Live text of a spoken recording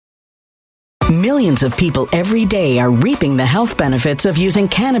Millions of people every day are reaping the health benefits of using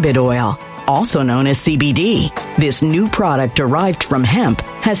cannabis oil, also known as CBD. This new product derived from hemp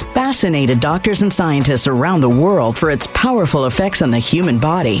has fascinated doctors and scientists around the world for its powerful effects on the human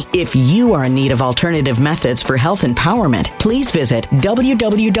body. If you are in need of alternative methods for health empowerment, please visit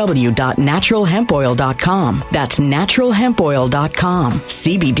www.naturalhempoil.com. That's naturalhempoil.com.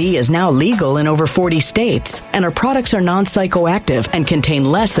 CBD is now legal in over 40 states, and our products are non-psychoactive and contain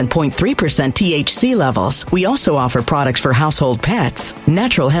less than 0.3% THC levels. We also offer products for household pets.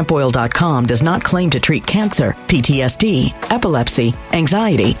 Naturalhempoil.com does not claim to treat cancer, PTSD, epilepsy,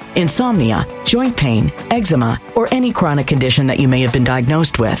 anxiety, insomnia, joint pain, eczema, or any chronic condition that you may have been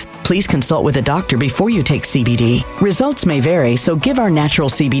diagnosed with. Please consult with a doctor before you take CBD. Results may vary, so give our natural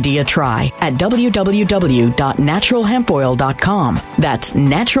CBD a try at www.naturalhempoil.com. That's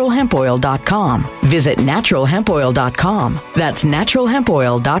naturalhempoil.com. Visit naturalhempoil.com. That's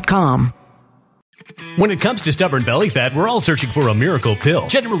naturalhempoil.com. When it comes to stubborn belly fat, we're all searching for a miracle pill.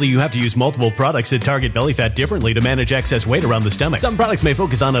 Generally, you have to use multiple products that target belly fat differently to manage excess weight around the stomach. Some products may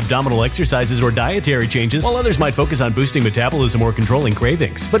focus on abdominal exercises or dietary changes, while others might focus on boosting metabolism or controlling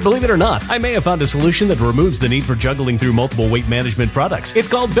cravings. But believe it or not, I may have found a solution that removes the need for juggling through multiple weight management products. It's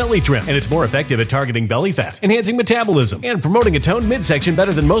called Belly Trim, and it's more effective at targeting belly fat, enhancing metabolism, and promoting a toned midsection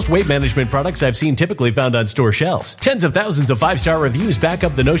better than most weight management products I've seen typically found on store shelves. Tens of thousands of 5-star reviews back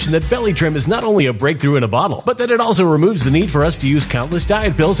up the notion that Belly Trim is not only a breakthrough in a bottle, but that it also removes the need for us to use countless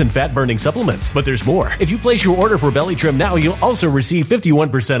diet pills and fat-burning supplements. But there's more. If you place your order for Belly Trim now, you'll also receive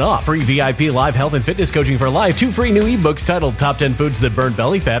 51% off, free VIP live health and fitness coaching for life, 2 free new ebooks titled Top 10 Foods That Burn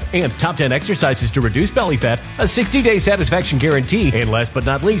Belly Fat and Top 10 Exercises to Reduce Belly Fat, a 60-day satisfaction guarantee, and last but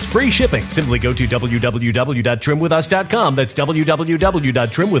not least, free shipping. Simply go to www.trimwithus.com. That's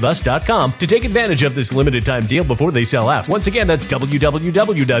www.trimwithus.com to take advantage of this limited time deal before they sell out. Once again, that's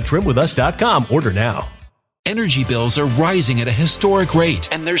www.trimwithus.com. Order now. Energy bills are rising at a historic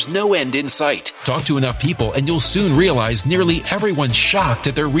rate, and there's no end in sight. Talk to enough people, and you'll soon realize nearly everyone's shocked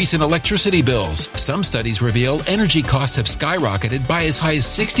at their recent electricity bills. Some studies reveal energy costs have skyrocketed by as high as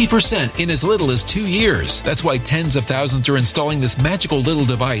 60% in as little as 2 years. That's why tens of thousands are installing this magical little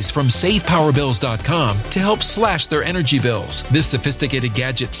device from SavePowerBills.com to help slash their energy bills. This sophisticated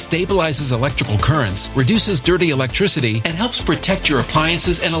gadget stabilizes electrical currents, reduces dirty electricity, and helps protect your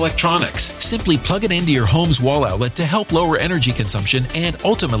appliances and electronics. Simply plug it into your home's wall outlet to help lower energy consumption and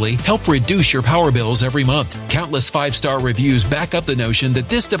ultimately help reduce your power bills every month. Countless 5-star reviews back up the notion that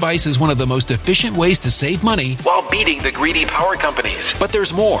this device is one of the most efficient ways to save money while beating the greedy power companies. But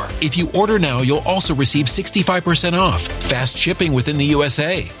there's more. If you order now, you'll also receive 65% off, fast shipping within the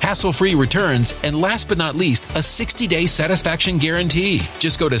USA, hassle-free returns, and last but not least, a 60-day satisfaction guarantee.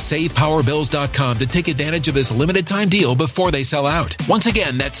 Just go to SavePowerBills.com to take advantage of this limited time deal before they sell out. Once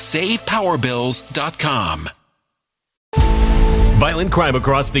again, that's SavePowerBills.com. Violent crime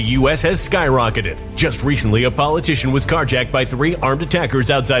across the U.S. has skyrocketed. Just recently, a politician was carjacked by 3 armed attackers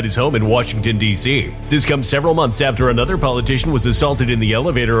outside his home in Washington, D.C. This comes several months after another politician was assaulted in the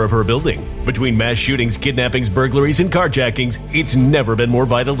elevator of her building. Between mass shootings, kidnappings, burglaries, and carjackings, it's never been more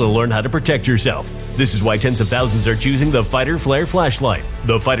vital to learn how to protect yourself. This is why tens of thousands are choosing the Fighter Flare flashlight.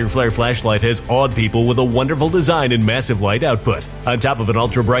 The Fighter Flare flashlight has awed people with a wonderful design and massive light output. On top of an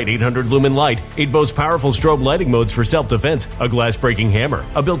ultra-bright 800-lumen light, it boasts powerful strobe lighting modes for self-defense, a glass-breaking hammer,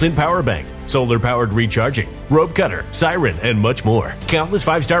 a built-in power bank, solar-powered recharging, rope cutter, siren, and much more. Countless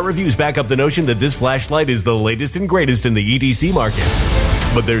 5-star reviews back up the notion that this flashlight is the latest and greatest in the EDC market.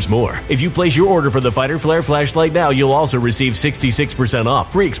 But there's more. If you place your order for the Fighter Flare flashlight now, you'll also receive 66%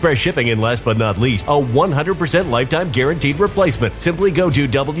 off, free express shipping, and last but not least, a 100% lifetime guaranteed replacement. Simply go to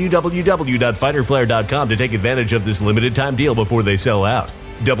www.fighterflare.com to take advantage of this limited time deal before they sell out.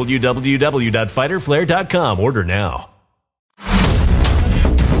 www.fighterflare.com. Order now.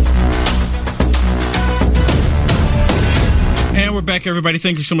 And we're back, everybody.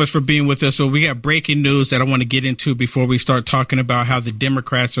 Thank you so much for being with us. So we got breaking news that I want to get into before we start talking about how the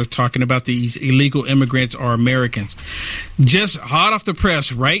Democrats are talking about these illegal immigrants are Americans. Just hot off the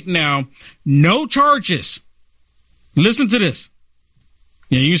press right now, no charges. Listen to this.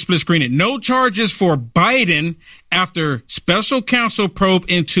 Yeah, you can split screen it. No charges for Biden after special counsel probe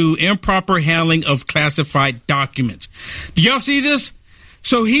into improper handling of classified documents. Do y'all see this?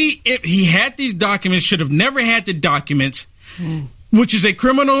 So he had these documents, should have never had the documents, which is a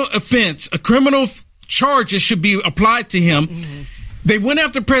criminal offense. A criminal charges should be applied to him. Mm-hmm. They went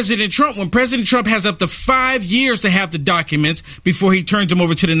after President Trump when President Trump has up to 5 years to have the documents before he turns them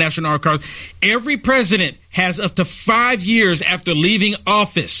over to the National Archives. Every president has up to 5 years after leaving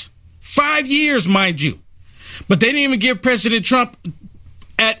office. 5 years, mind you. But they didn't even give President Trump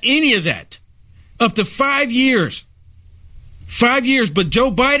at any of that. Up to 5 years. 5 years. But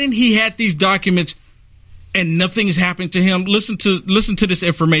Joe Biden, he had these documents and nothing has happened to him. Listen to this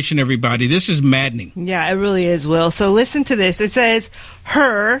information, everybody. This is maddening. Yeah, it really is, Will. So listen to this. It says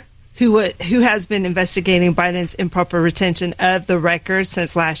who has been investigating Biden's improper retention of the records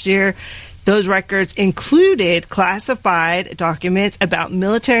since last year. Those records included classified documents about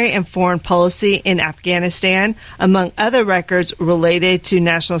military and foreign policy in Afghanistan, among other records related to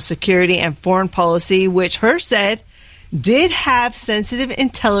national security and foreign policy, which Hur said did have sensitive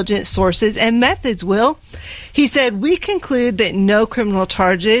intelligence sources and methods, Will. He said, we conclude that no criminal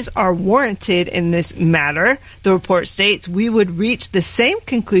charges are warranted in this matter. The report states we would reach the same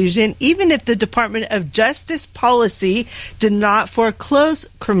conclusion even if the Department of Justice policy did not foreclose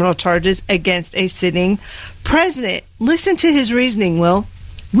criminal charges against a sitting president. Listen to his reasoning, Will.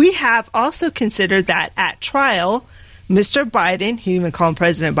 We have also considered that at trial, Mr. Biden, he didn't even call him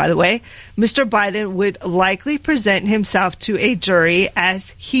president, by the way, Mr. Biden would likely present himself to a jury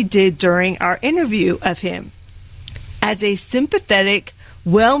as he did during our interview of him as a sympathetic,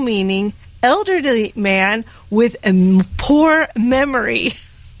 well-meaning, elderly man with a poor memory.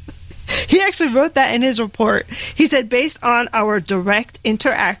 He actually wrote that in his report. He said, based on our direct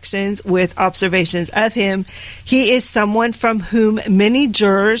interactions with observations of him, he is someone from whom many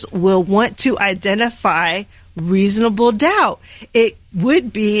jurors will want to identify reasonable doubt. It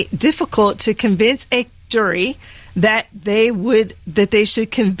would be difficult to convince a jury that they should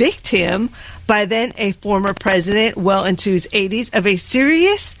convict him, by then a former president well into his 80s, of a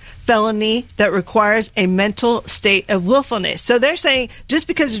serious felony that requires a mental state of willfulness. So they're saying just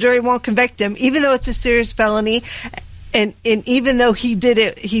because the jury won't convict him, even though it's a serious felony, and even though he did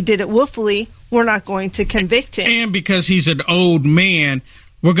it willfully, we're not going to convict him. And because he's an old man,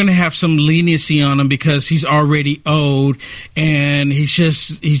 we're going to have some leniency on him because he's already old and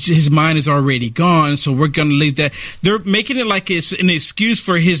his mind is already gone. So we're going to leave that. They're making it like it's an excuse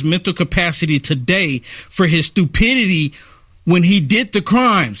for his mental capacity today, for his stupidity when he did the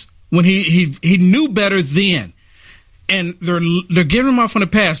crimes, when he knew better then. And they're giving him off on the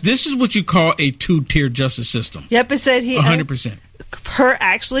past. This is what you call a two-tier justice system. Yep, it said 100%. Hur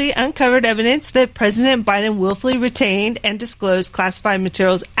actually uncovered evidence that President Biden willfully retained and disclosed classified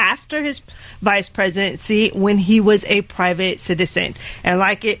materials after his vice presidency when he was a private citizen. And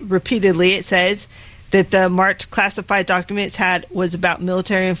like it repeatedly, it says that the marked classified documents was about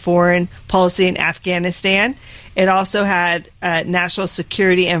military and foreign policy in Afghanistan. It also had national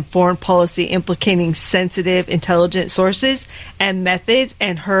security and foreign policy implicating sensitive intelligence sources and methods.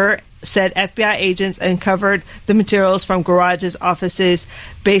 And Hur said FBI agents uncovered the materials from garages, offices,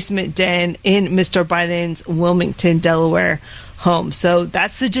 basement den in Mr. Biden's Wilmington, Delaware home. So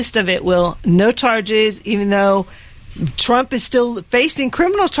that's the gist of it, Will. No charges, even though Trump is still facing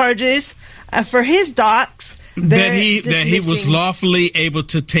criminal charges for his docs that he was lawfully able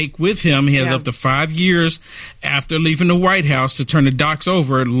to take with him. He has up to 5 years after leaving the White House to turn the docs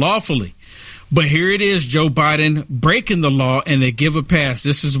over lawfully. But here it is, Joe Biden breaking the law, and they give a pass.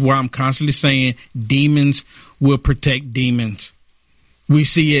 This is why I'm constantly saying demons will protect demons. We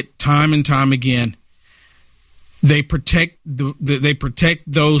see it time and time again. They protect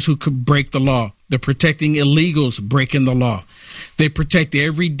those who could break the law. They're protecting illegals breaking the law. They protect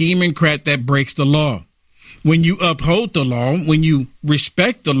every Democrat that breaks the law. When you uphold the law, when you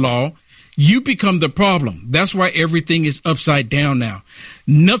respect the law, you become the problem. That's why everything is upside down now.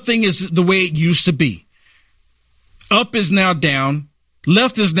 Nothing is the way it used to be. Up is now down.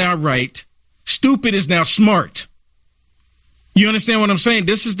 Left is now right. Stupid is now smart. You understand what I'm saying?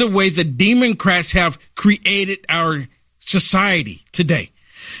 This is the way the Democrats have created our society today.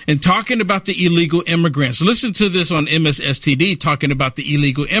 And talking about the illegal immigrants, listen to this on MSSTD, talking about the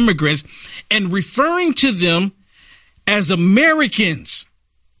illegal immigrants and referring to them as Americans.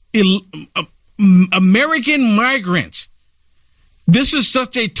 American migrants. This is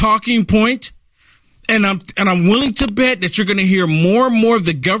such a talking point, and I'm willing to bet that you're going to hear more and more of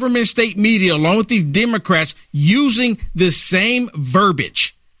the government state media, along with these Democrats, using the same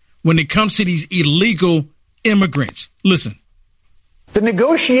verbiage when it comes to these illegal immigrants. Listen. The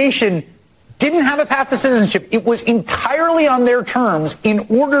negotiation didn't have a path to citizenship. It was entirely on their terms in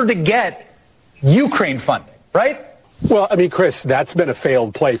order to get Ukraine funding, right? Well, I mean, Chris, that's been a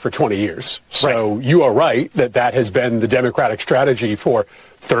failed play for 20 years. So You are right that has been the Democratic strategy for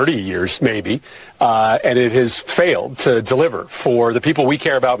 30 years, maybe. And it has failed to deliver for the people we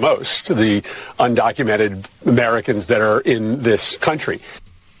care about most, the undocumented Americans that are in this country.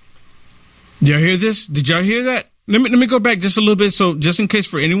 Did y'all hear this? Did y'all hear that? Let me go back just a little bit. So just in case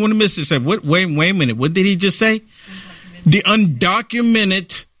for anyone who missed it, say, wait a minute. What did he just say? The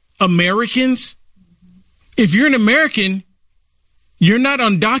undocumented Americans. If you're an American, you're not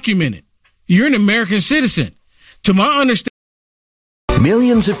undocumented. You're an American citizen. To my understanding,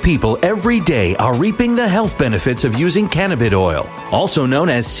 Millions of people every day are reaping the health benefits of using cannabis oil, also known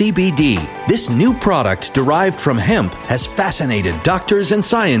as CBD. This new product derived from hemp has fascinated doctors and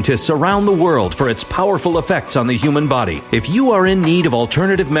scientists around the world for its powerful effects on the human body. If you are in need of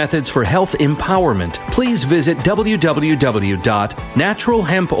alternative methods for health empowerment, please visit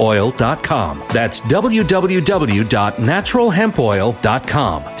www.naturalhempoil.com. That's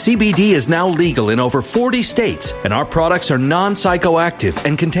www.naturalhempoil.com. CBD is now legal in over 40 states, and our products are non-psychoactive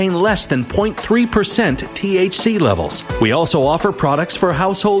and contain less than 0.3% THC levels. We also offer products for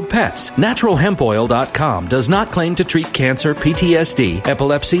household pets. NaturalHempOil.com does not claim to treat cancer, PTSD,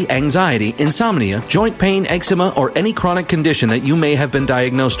 epilepsy, anxiety, insomnia, joint pain, eczema, or any chronic condition that you may have been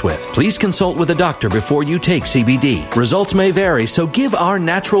diagnosed with. Please consult with a doctor before you take CBD. Results may vary, so give our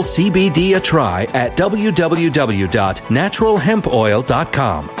natural CBD a try at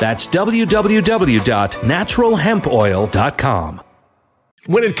www.naturalhempoil.com. That's www.naturalhempoil.com.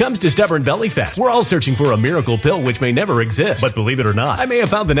 When it comes to stubborn belly fat, we're all searching for a miracle pill which may never exist. But believe it or not, I may have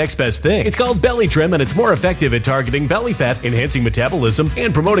found the next best thing. It's called Belly Trim, and it's more effective at targeting belly fat, enhancing metabolism,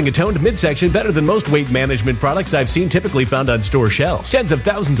 and promoting a toned midsection better than most weight management products I've seen typically found on store shelves. Tens of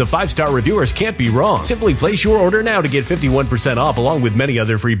thousands of 5-star reviewers can't be wrong. Simply place your order now to get 51% off along with many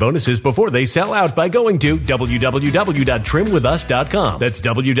other free bonuses before they sell out by going to www.trimwithus.com. That's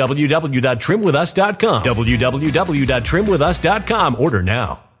www.trimwithus.com. www.trimwithus.com. Order now.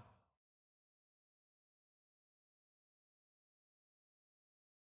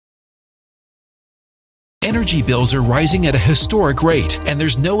 Energy bills are rising at a historic rate, and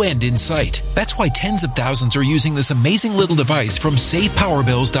there's no end in sight. That's why tens of thousands are using this amazing little device from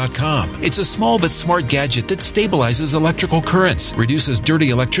SavePowerBills.com. It's a small but smart gadget that stabilizes electrical currents, reduces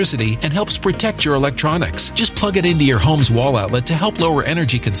dirty electricity, and helps protect your electronics. Just plug it into your home's wall outlet to help lower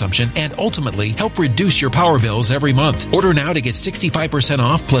energy consumption and ultimately help reduce your power bills every month. Order now to get 65%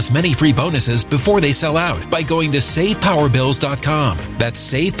 off plus many free bonuses before they sell out by going to SavePowerBills.com.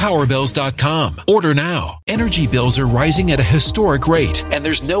 That's SavePowerBills.com. Order now. Energy bills are rising at a historic rate, and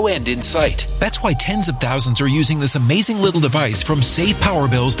there's no end in sight. That's why tens of thousands are using this amazing little device from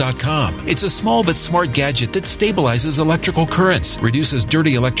SavePowerBills.com. It's a small but smart gadget that stabilizes electrical currents, reduces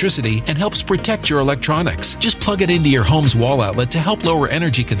dirty electricity, and helps protect your electronics. Just plug it into your home's wall outlet to help lower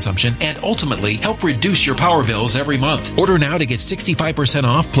energy consumption and ultimately help reduce your power bills every month. Order now to get 65%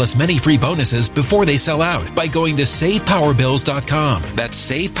 off plus many free bonuses before they sell out by going to SavePowerBills.com.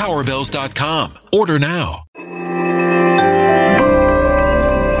 That's SavePowerBills.com. Order now.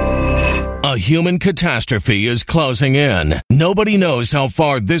 A human catastrophe is closing in. Nobody knows how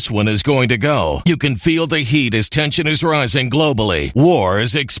far this one is going to go. You can feel the heat as tension is rising globally. War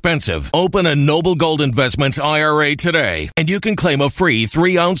is expensive. Open a Noble Gold Investments IRA today, and you can claim a free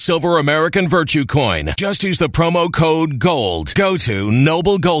 3-ounce silver American Virtue coin. Just use the promo code GOLD. Go to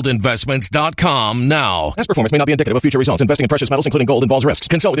noblegoldinvestments.com now. Past performance may not be indicative of future results. Investing in precious metals, including gold, involves risks.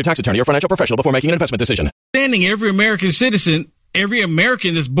 Consult with your tax attorney or financial professional before making an investment decision. Standing every American citizen, every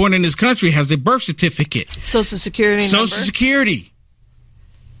American that's born in this country has a birth certificate. Social Security number. Social Security.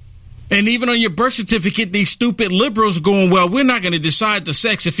 And even on your birth certificate, these stupid liberals are going, well, we're not going to decide the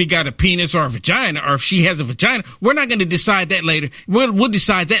sex if he got a penis or a vagina, or if she has a vagina. We're not going to decide that later. We'll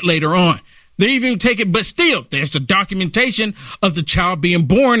decide that later on. They even take it, but still, there's the documentation of the child being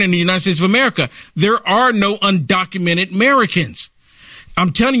born in the United States of America. There are no undocumented Americans.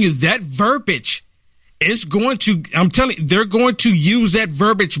 I'm telling you, that verbiage is going to, they're going to use that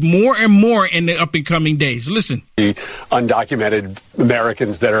verbiage more and more in the up and coming days. Listen. The undocumented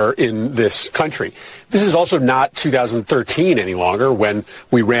Americans that are in this country. This is also not 2013 any longer when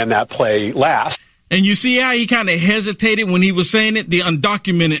we ran that play last. And you see how he kind of hesitated when he was saying it, the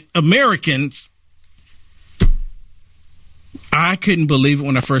undocumented Americans. I couldn't believe it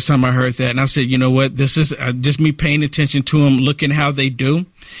when the first time I heard that. And I said, you know what? This is just me paying attention to them, looking how they do.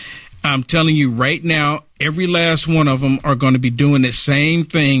 I'm telling you right now, every last one of them are going to be doing the same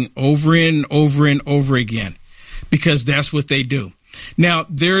thing over and over and over again, because that's what they do. Now,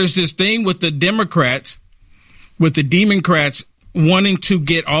 there is this thing with the Democrats, with the Democrats wanting to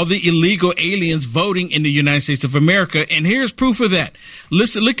get all the illegal aliens voting in the United States of America. And here's proof of that.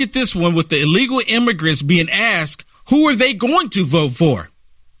 Listen, look at this one with the illegal immigrants being asked, who are they going to vote for?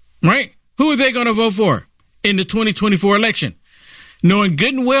 Right? Who are they going to vote for in the 2024 election? Knowing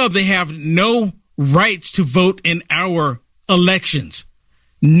good and well they have no rights to vote in our elections.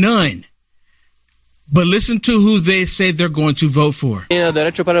 None. But listen to who they say they're going to vote for. ¿Tiene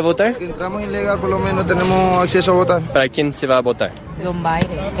derecho para votar? Entramos ilegal, por lo menos tenemos acceso a votar. ¿Para quién se va a votar? Don Biden,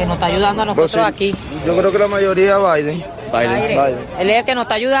 que nos está ayudando a nosotros aquí. Yo creo que la mayoría Biden. Biden. Él es el que nos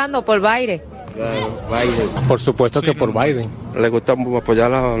está ayudando por Biden. Biden. Por supuesto que por Biden. Le gusta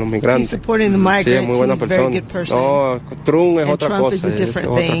apoyar a los migrantes. Supporting the migrants. Sí, es muy buena He's a very persona. good person. No, Trump es otra Trump cosa. is a different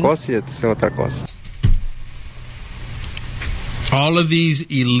es thing. otra cosa y es otra cosa. All of these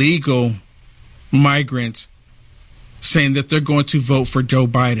illegal migrants saying that they're going to vote for Joe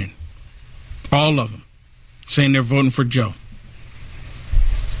Biden. All of them saying they're voting for Joe.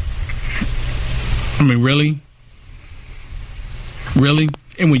 I mean, really? Really?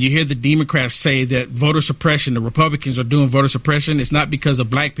 And when you hear the Democrats say that voter suppression, the Republicans are doing voter suppression, it's not because of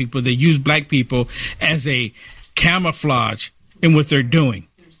black people. They use black people as a camouflage in what they're doing.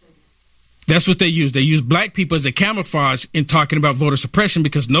 That's what they use. They use black people as a camouflage in talking about voter suppression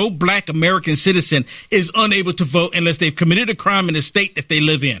because no black American citizen is unable to vote unless they've committed a crime in the state that they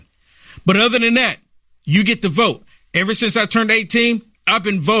live in. But other than that, you get to vote. Ever since I turned 18, I've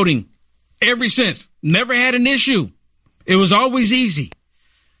been voting. Ever since. Never had an issue. It was always easy.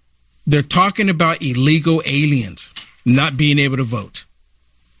 They're talking about illegal aliens not being able to vote.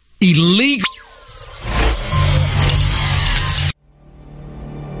 Illegal.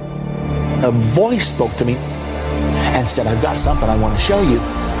 A voice spoke to me and said, I've got something I want to show you.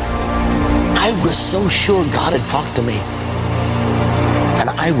 I was so sure God had talked to me. And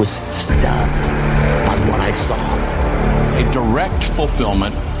I was stunned by what I saw. A direct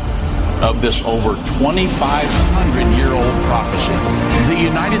fulfillment of this over 2,500-year-old prophecy. The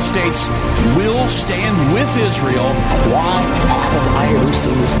United States will stand with Israel. Why haven't I ever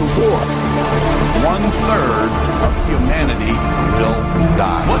seen this before? 1/3 of humanity will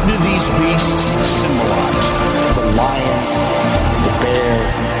die. What do these beasts symbolize? The lion, the bear,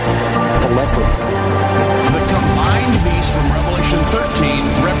 the leopard. The combined beast from Revelation 13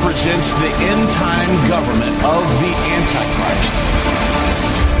 represents the end-time government of the Antichrist.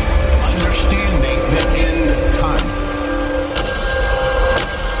 Understanding the end time.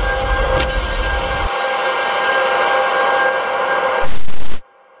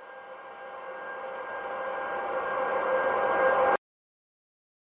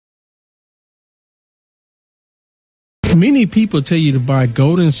 Many people tell you to buy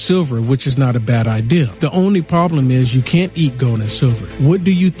gold and silver, which is not a bad idea. The only problem is you can't eat gold and silver. What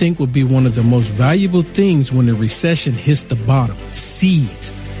do you think would be one of the most valuable things when the recession hits the bottom?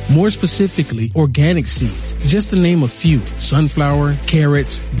 Seeds. More specifically, organic seeds. Just to name a few: sunflower,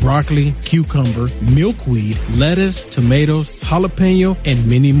 carrots, broccoli, cucumber, milkweed, lettuce, tomatoes, jalapeno, and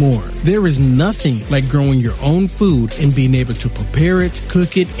many more. There is nothing like growing your own food and being able to prepare it,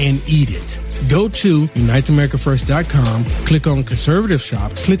 cook it, and eat it. Go to UniteAmericaFirst.com, click on Conservative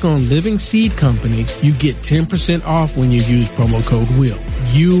Shop, click on Living Seed Company. You get 10% off when you use promo code WILL.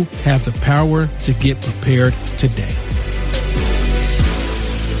 You have the power to get prepared today.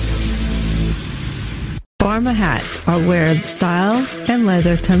 Pharma hats are where style and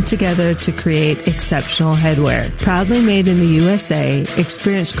leather come together to create exceptional headwear. Proudly made in the USA,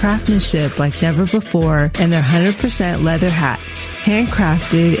 experience craftsmanship like never before, and their 100% leather hats,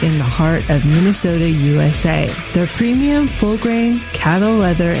 handcrafted in the heart of Minnesota, USA. Their premium full-grain cattle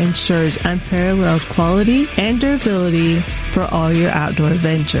leather ensures unparalleled quality and durability for all your outdoor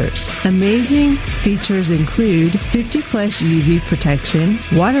ventures. Amazing features include 50+ UV protection,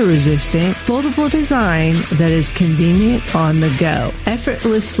 water-resistant, foldable design that is convenient on the go.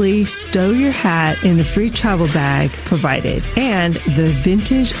 Effortlessly stow your hat in the free travel bag provided, and the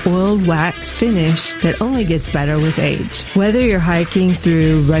vintage oiled wax finish that only gets better with age. Whether you're hiking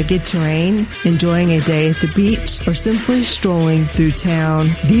through rugged terrain, enjoying a day at the beach, or simply strolling through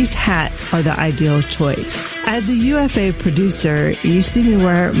town, these hats are the ideal choice. As a UFA producer, you see me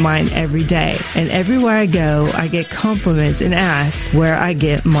wear mine every day, and everywhere I go, I get compliments and asked where I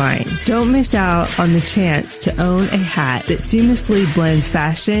get mine. Don't miss out on the chance to own a hat that seamlessly blends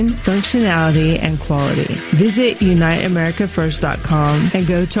fashion, functionality, and quality. Visit UniteAmericaFirst.com and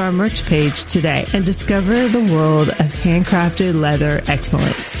go to our merch page today and discover the world of handcrafted leather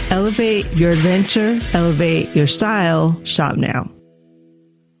excellence. Elevate your adventure, elevate your style. Shop now.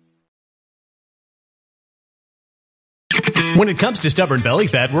 When it comes to stubborn belly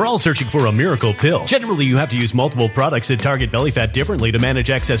fat, we're all searching for a miracle pill. Generally, you have to use multiple products that target belly fat differently to manage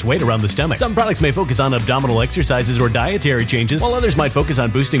excess weight around the stomach. Some products may focus on abdominal exercises or dietary changes, while others might focus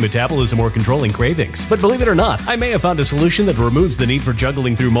on boosting metabolism or controlling cravings. But believe it or not, I may have found a solution that removes the need for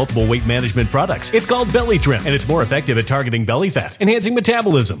juggling through multiple weight management products. It's called Belly Trim, and it's more effective at targeting belly fat, enhancing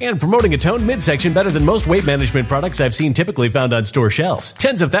metabolism, and promoting a toned midsection better than most weight management products I've seen typically found on store shelves.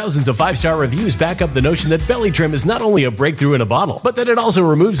 Tens of thousands of 5-star reviews back up the notion that Belly Trim is not only a breakthrough in a bottle, but that it also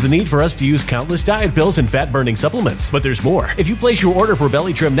removes the need for us to use countless diet pills and fat-burning supplements. But there's more. If you place your order for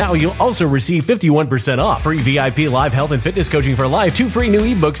Belly Trim now, you'll also receive 51% off, free VIP live health and fitness coaching for life, 2 free new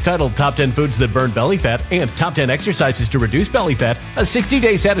ebooks titled Top 10 Foods That Burn Belly Fat and Top 10 Exercises to Reduce Belly Fat, a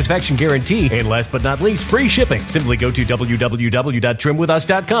 60-day satisfaction guarantee, and last but not least, free shipping. Simply go to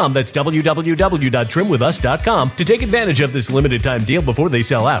www.trimwithus.com. That's www.trimwithus.com to take advantage of this limited time deal before they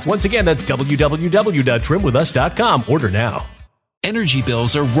sell out. Once again, that's www.trimwithus.com. Order now. Energy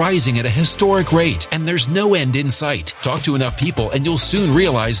bills are rising at a historic rate, and there's no end in sight. Talk to enough people, and you'll soon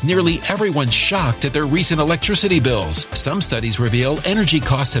realize nearly everyone's shocked at their recent electricity bills. Some studies reveal energy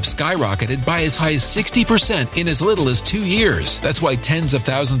costs have skyrocketed by as high as 60% in as little as 2 years. That's why tens of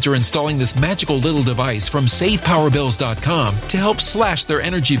thousands are installing this magical little device from SavePowerBills.com to help slash their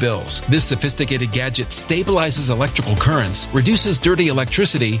energy bills. This sophisticated gadget stabilizes electrical currents, reduces dirty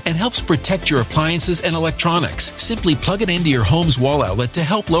electricity, and helps protect your appliances and electronics. Simply plug it into your home's wall outlet to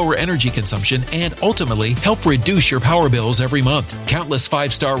help lower energy consumption and ultimately help reduce your power bills every month. Countless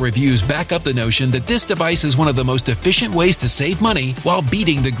 5-star reviews back up the notion that this device is one of the most efficient ways to save money while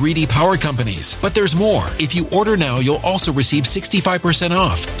beating the greedy power companies. But there's more. If you order now, you'll also receive 65%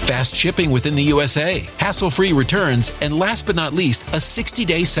 off, fast shipping within the USA, hassle-free returns, and last but not least, a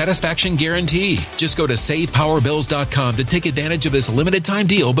 60-day satisfaction guarantee. Just go to SavePowerBills.com to take advantage of this limited time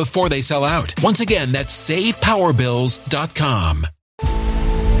deal before they sell out. Once again, that's SavePowerBills.com.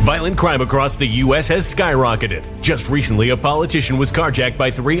 Violent crime across the U.S. has skyrocketed. Just recently, a politician was carjacked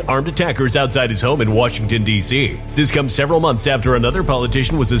by 3 armed attackers outside his home in Washington, D.C. This comes several months after another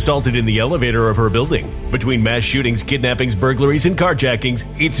politician was assaulted in the elevator of her building. Between mass shootings, kidnappings, burglaries, and carjackings,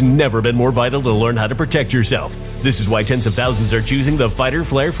 it's never been more vital to learn how to protect yourself. This is why tens of thousands are choosing the Fighter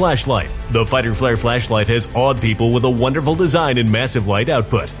Flare flashlight. The Fighter Flare flashlight has awed people with a wonderful design and massive light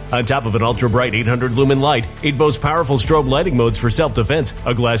output. On top of an ultra-bright 800-lumen light, it boasts powerful strobe lighting modes for self-defense,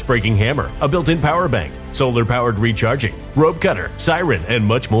 a glass-breaking hammer, a built-in power bank, solar-powered recharging, rope cutter, siren, and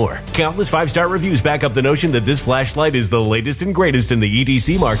much more. Countless 5-star reviews back up the notion that this flashlight is the latest and greatest in the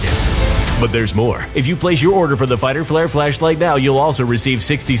EDC market. But there's more. If you place your order for the Fighter Flare flashlight now, you'll also receive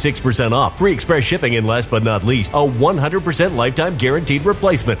 66% off, free express shipping, and last but not least, a 100% lifetime guaranteed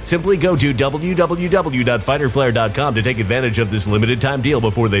replacement. Simply go to www.fighterflare.com to take advantage of this limited time deal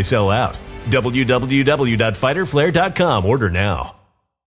before they sell out. www.fighterflare.com. Order now.